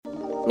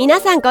皆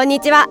さんこんに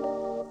ちは。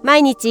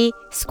毎日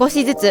少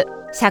しずつ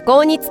社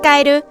交に使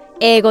える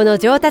英語の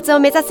上達を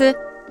目指す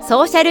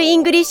ソーシャルイ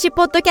ングリッシュ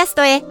ポッドキャス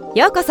トへ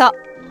ようこそ。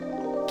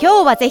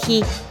今日はぜ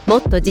ひも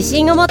っと自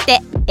信を持って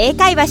英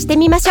会話して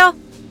みましょう。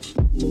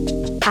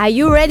 Are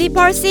you ready,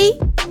 Percy?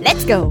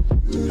 Let's go!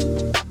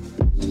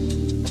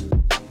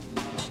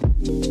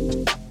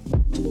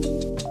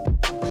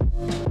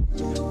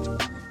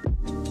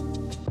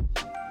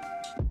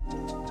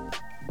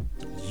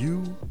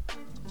 You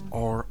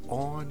are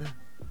on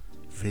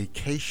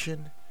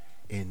vacation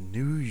in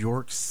New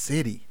York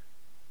City.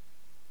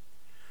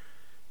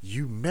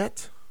 You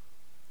met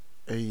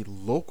a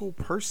local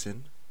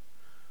person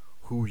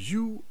who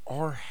you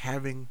are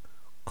having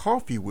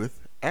coffee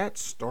with at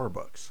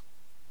Starbucks.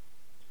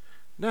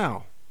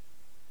 Now,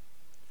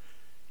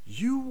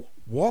 you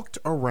walked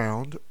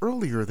around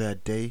earlier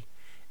that day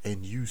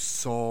and you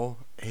saw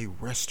a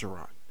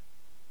restaurant.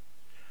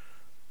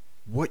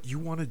 What you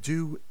want to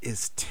do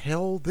is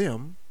tell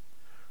them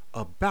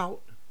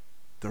about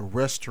the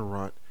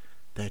restaurant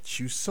that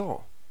you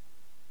saw.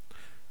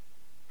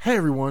 Hey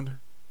everyone,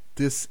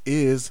 this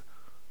is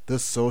the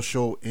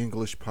Social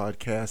English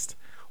Podcast.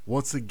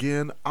 Once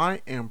again,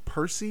 I am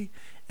Percy,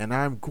 and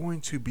I'm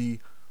going to be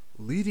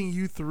leading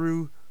you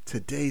through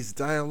today's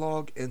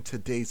dialogue and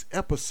today's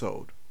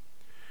episode.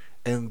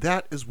 And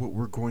that is what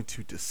we're going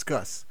to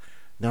discuss.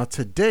 Now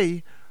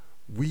today,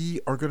 we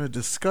are going to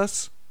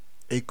discuss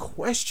a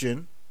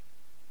question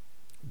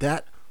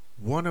that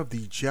one of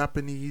the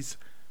Japanese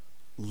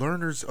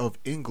learners of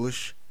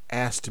English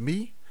asked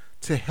me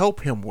to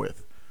help him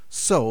with.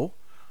 So,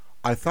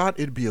 I thought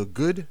it'd be a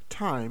good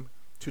time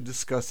to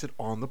discuss it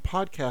on the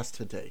podcast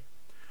today.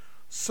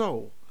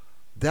 So,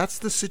 that's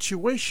the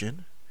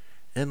situation,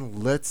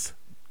 and let's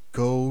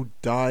go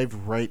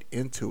dive right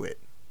into it.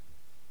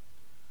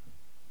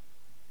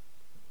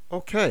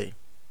 Okay.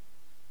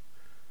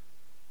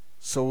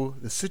 So,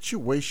 the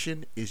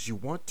situation is you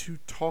want to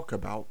talk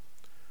about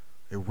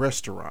a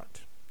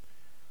restaurant.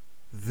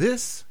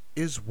 This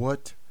is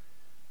what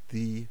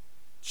the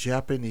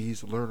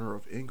Japanese learner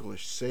of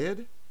English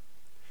said,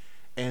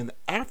 and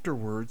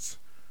afterwards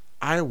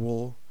I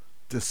will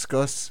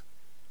discuss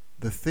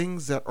the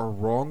things that are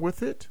wrong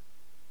with it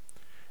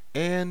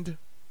and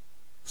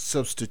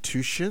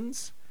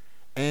substitutions,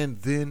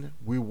 and then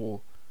we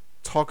will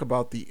talk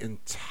about the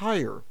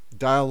entire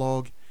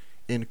dialogue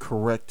in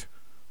correct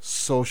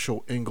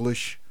social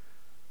English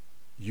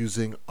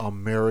using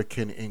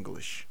American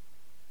English.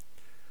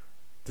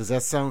 Does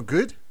that sound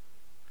good?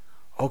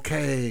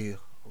 Okay,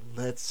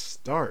 let's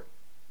start.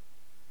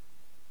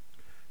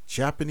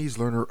 Japanese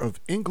learner of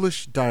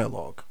English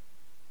dialogue.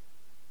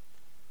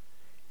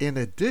 In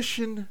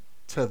addition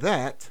to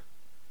that,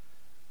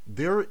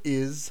 there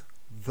is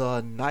the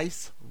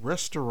nice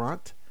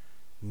restaurant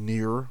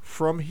near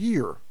from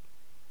here.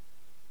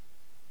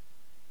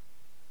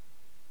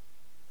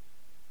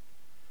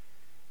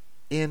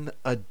 In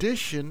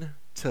addition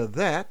to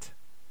that,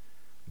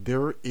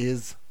 there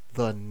is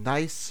the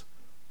nice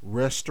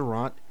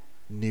restaurant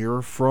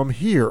near from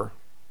here.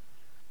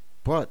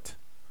 But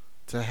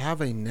to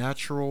have a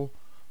natural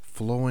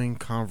flowing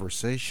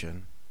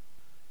conversation,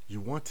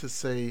 you want to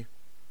say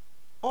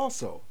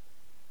also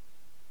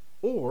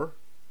or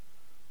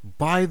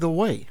by the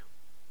way.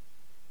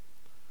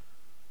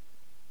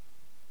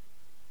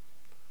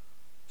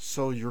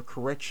 So your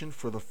correction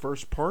for the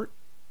first part,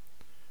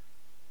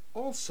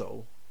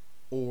 also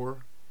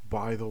or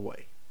by the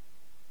way.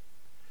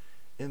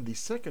 In the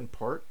second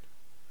part,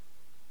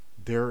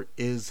 there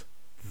is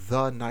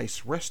the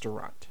nice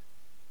restaurant.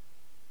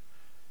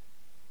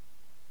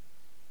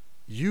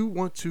 You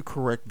want to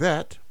correct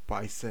that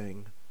by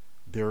saying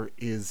there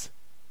is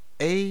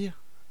a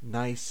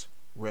nice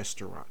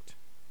restaurant.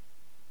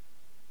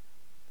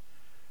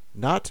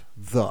 Not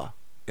the.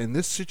 In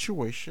this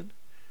situation,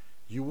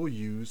 you will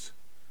use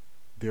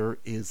there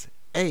is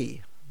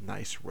a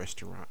nice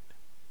restaurant.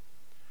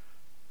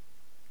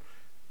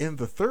 In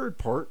the third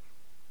part,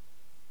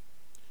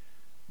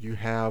 you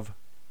have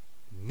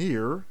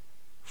near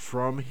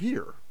from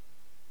here.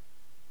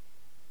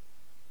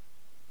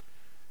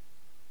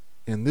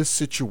 In this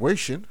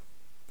situation,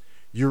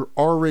 you're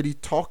already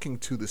talking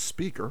to the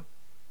speaker.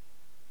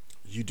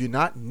 You do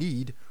not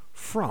need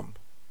from.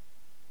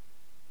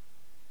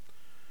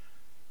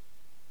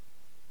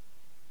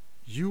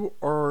 You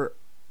are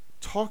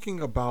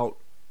talking about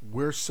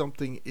where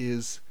something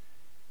is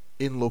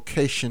in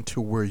location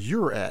to where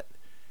you're at,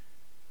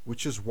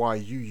 which is why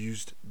you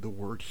used the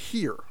word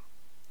here.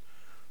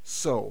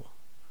 So,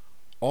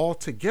 all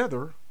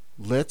together,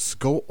 let's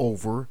go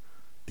over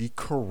the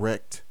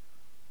correct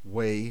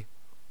way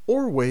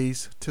or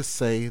ways to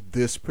say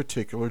this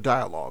particular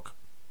dialogue.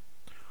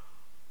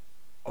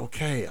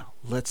 Okay,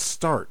 let's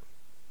start.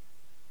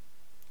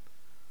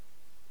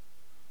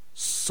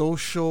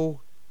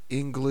 Social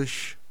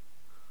English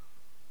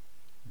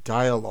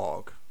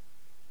dialogue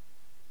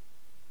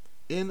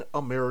in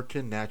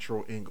American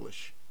Natural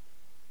English.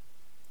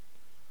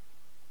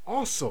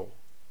 Also,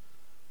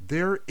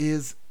 there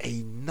is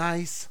a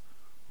nice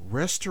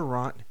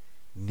restaurant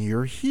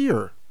near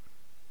here.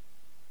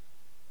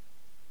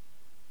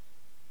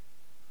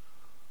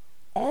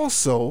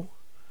 Also,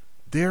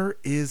 there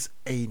is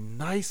a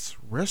nice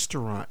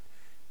restaurant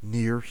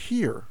near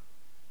here.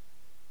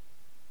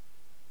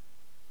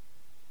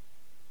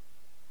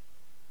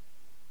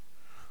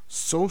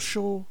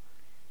 Social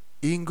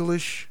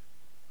English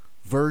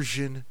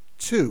version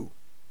 2.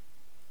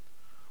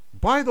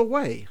 By the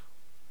way,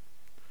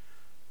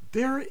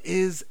 there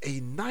is a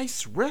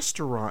nice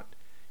restaurant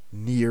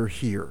near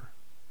here.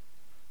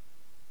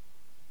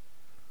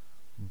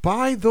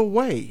 By the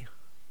way,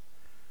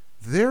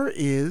 there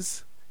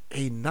is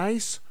a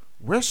nice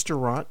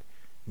restaurant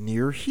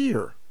near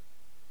here.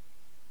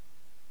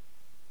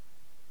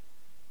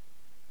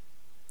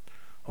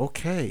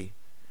 Okay,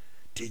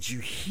 did you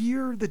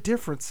hear the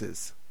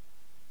differences?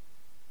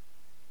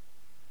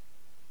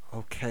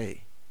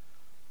 Okay.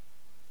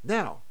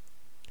 Now,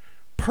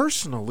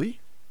 personally,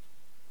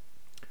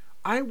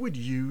 I would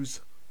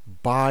use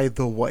by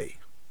the way.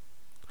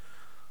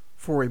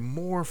 For a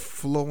more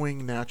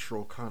flowing,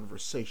 natural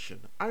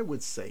conversation, I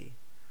would say,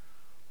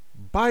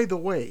 by the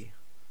way,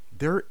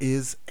 there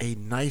is a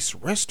nice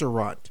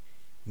restaurant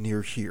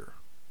near here.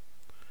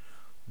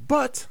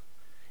 But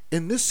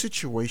in this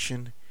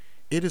situation,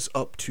 it is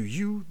up to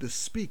you, the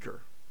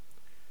speaker.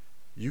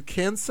 You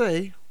can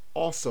say,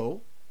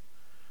 also,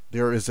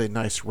 there is a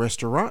nice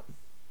restaurant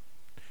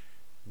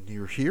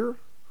near here,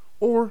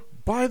 or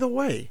by the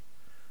way,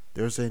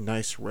 there's a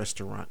nice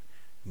restaurant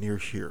near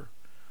here.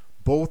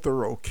 Both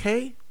are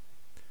okay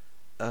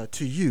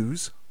to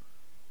use,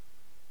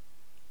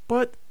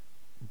 but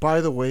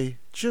by the way,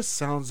 just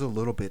sounds a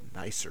little bit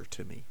nicer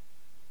to me.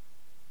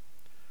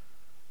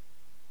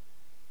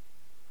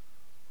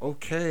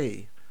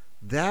 Okay,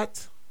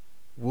 that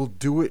will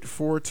do it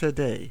for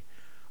today.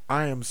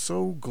 I am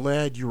so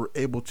glad you were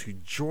able to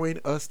join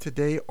us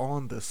today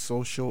on the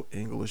Social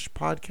English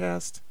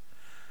Podcast.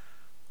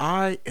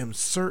 I am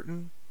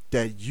certain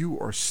that you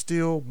are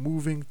still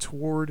moving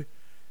toward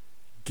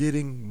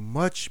getting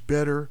much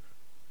better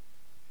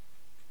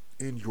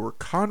in your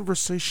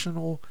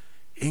conversational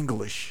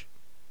English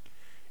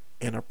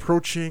and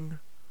approaching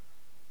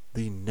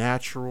the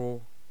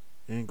natural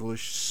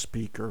English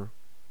speaker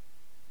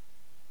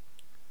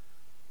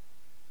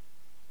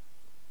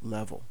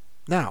level.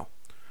 Now,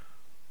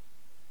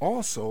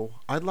 also,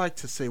 I'd like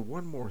to say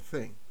one more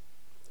thing.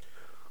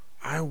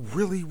 I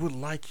really would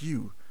like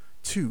you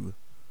to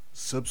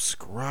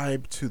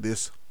subscribe to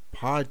this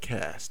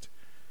podcast.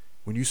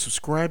 When you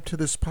subscribe to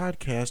this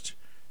podcast,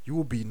 you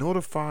will be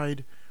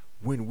notified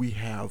when we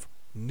have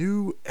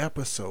new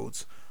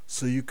episodes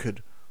so you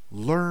could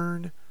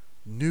learn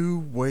new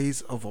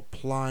ways of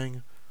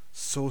applying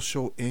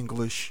social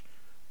English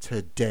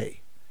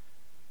today.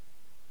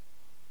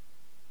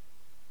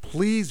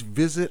 Please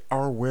visit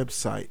our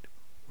website,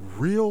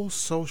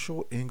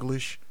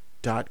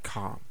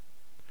 realsocialenglish.com,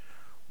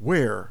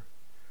 where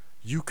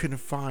you can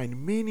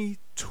find many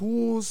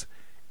tools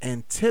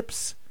and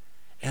tips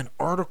and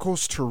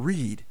articles to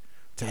read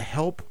to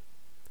help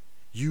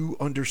you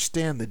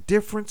understand the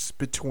difference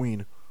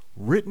between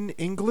written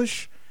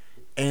English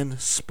and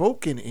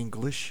spoken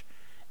English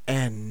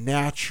and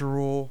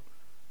natural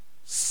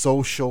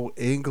social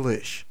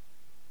English.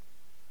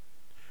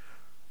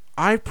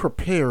 I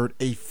prepared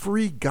a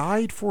free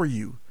guide for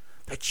you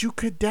that you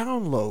could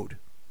download.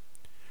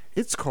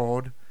 It's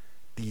called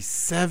The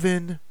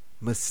 7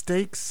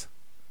 Mistakes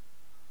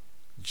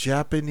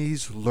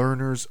Japanese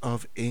Learners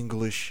of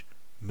English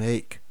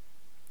Make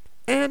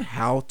and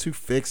How to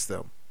Fix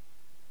Them.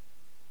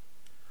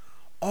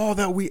 All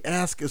that we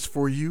ask is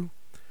for you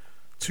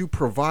to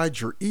provide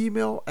your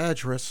email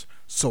address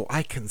so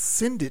I can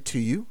send it to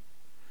you,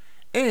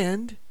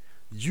 and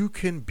you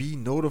can be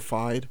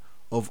notified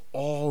of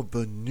all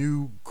the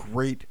new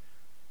great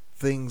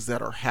things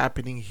that are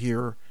happening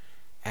here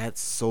at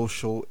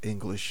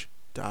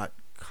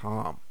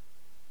socialenglish.com.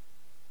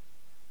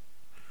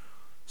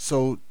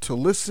 So to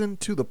listen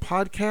to the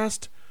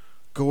podcast,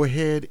 go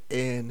ahead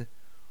and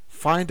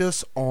find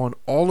us on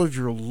all of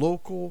your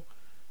local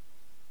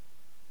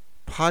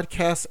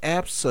podcast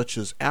apps such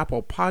as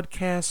Apple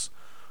Podcasts,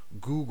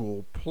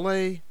 Google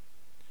Play,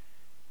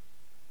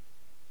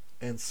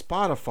 and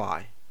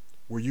Spotify,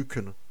 where you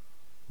can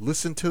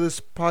listen to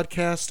this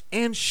podcast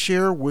and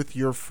share with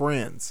your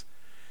friends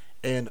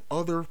and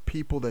other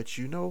people that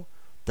you know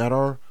that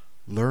are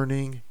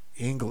learning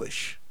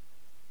English.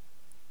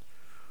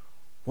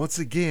 Once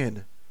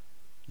again,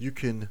 you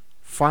can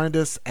find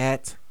us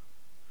at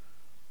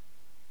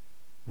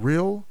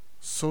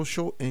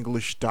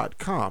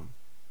realsocialenglish.com.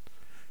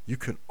 You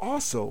can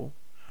also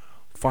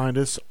find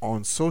us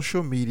on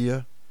social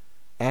media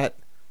at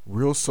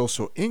Real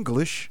Social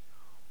English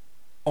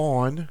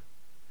on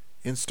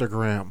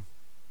Instagram.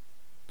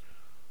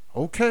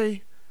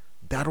 Okay,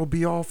 that'll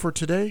be all for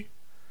today.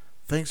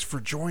 Thanks for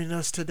joining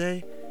us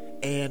today,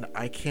 and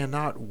I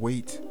cannot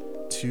wait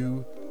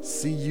to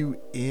see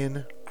you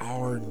in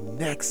our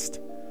next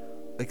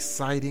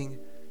exciting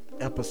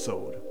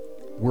episode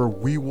where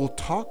we will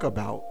talk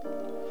about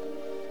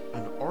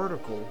an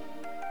article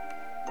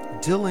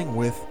dealing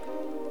with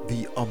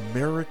the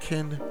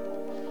American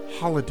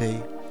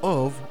holiday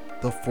of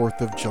the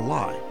 4th of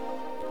July.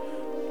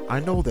 I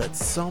know that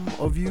some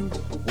of you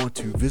want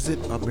to visit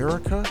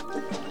America,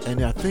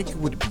 and I think it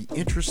would be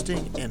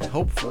interesting and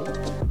helpful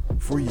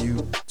for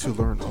you to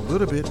learn a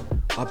little bit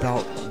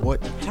about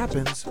what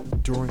happens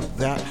during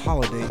that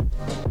holiday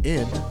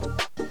in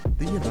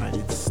the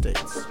United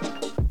States.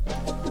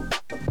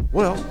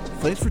 Well,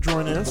 thanks for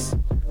joining us.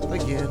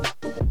 Again,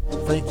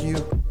 thank you,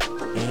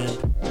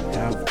 and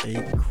have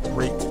a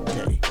great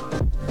day.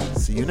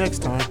 See you next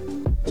time.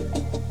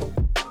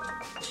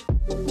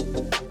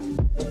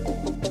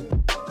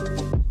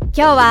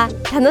今日は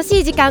楽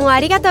しい時間をあ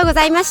りがとうご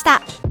ざいまし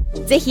た。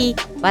ぜひ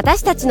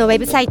私たちのウェ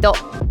ブサイト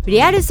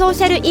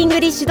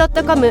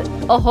realsocialenglish.com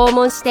を訪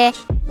問して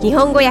日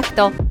本語訳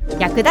と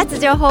役立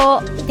つ情報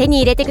を手に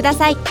入れてくだ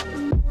さい。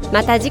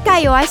また次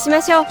回お会いし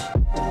ましょう。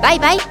バイ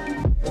バイ。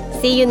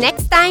See you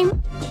next time.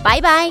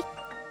 Bye bye.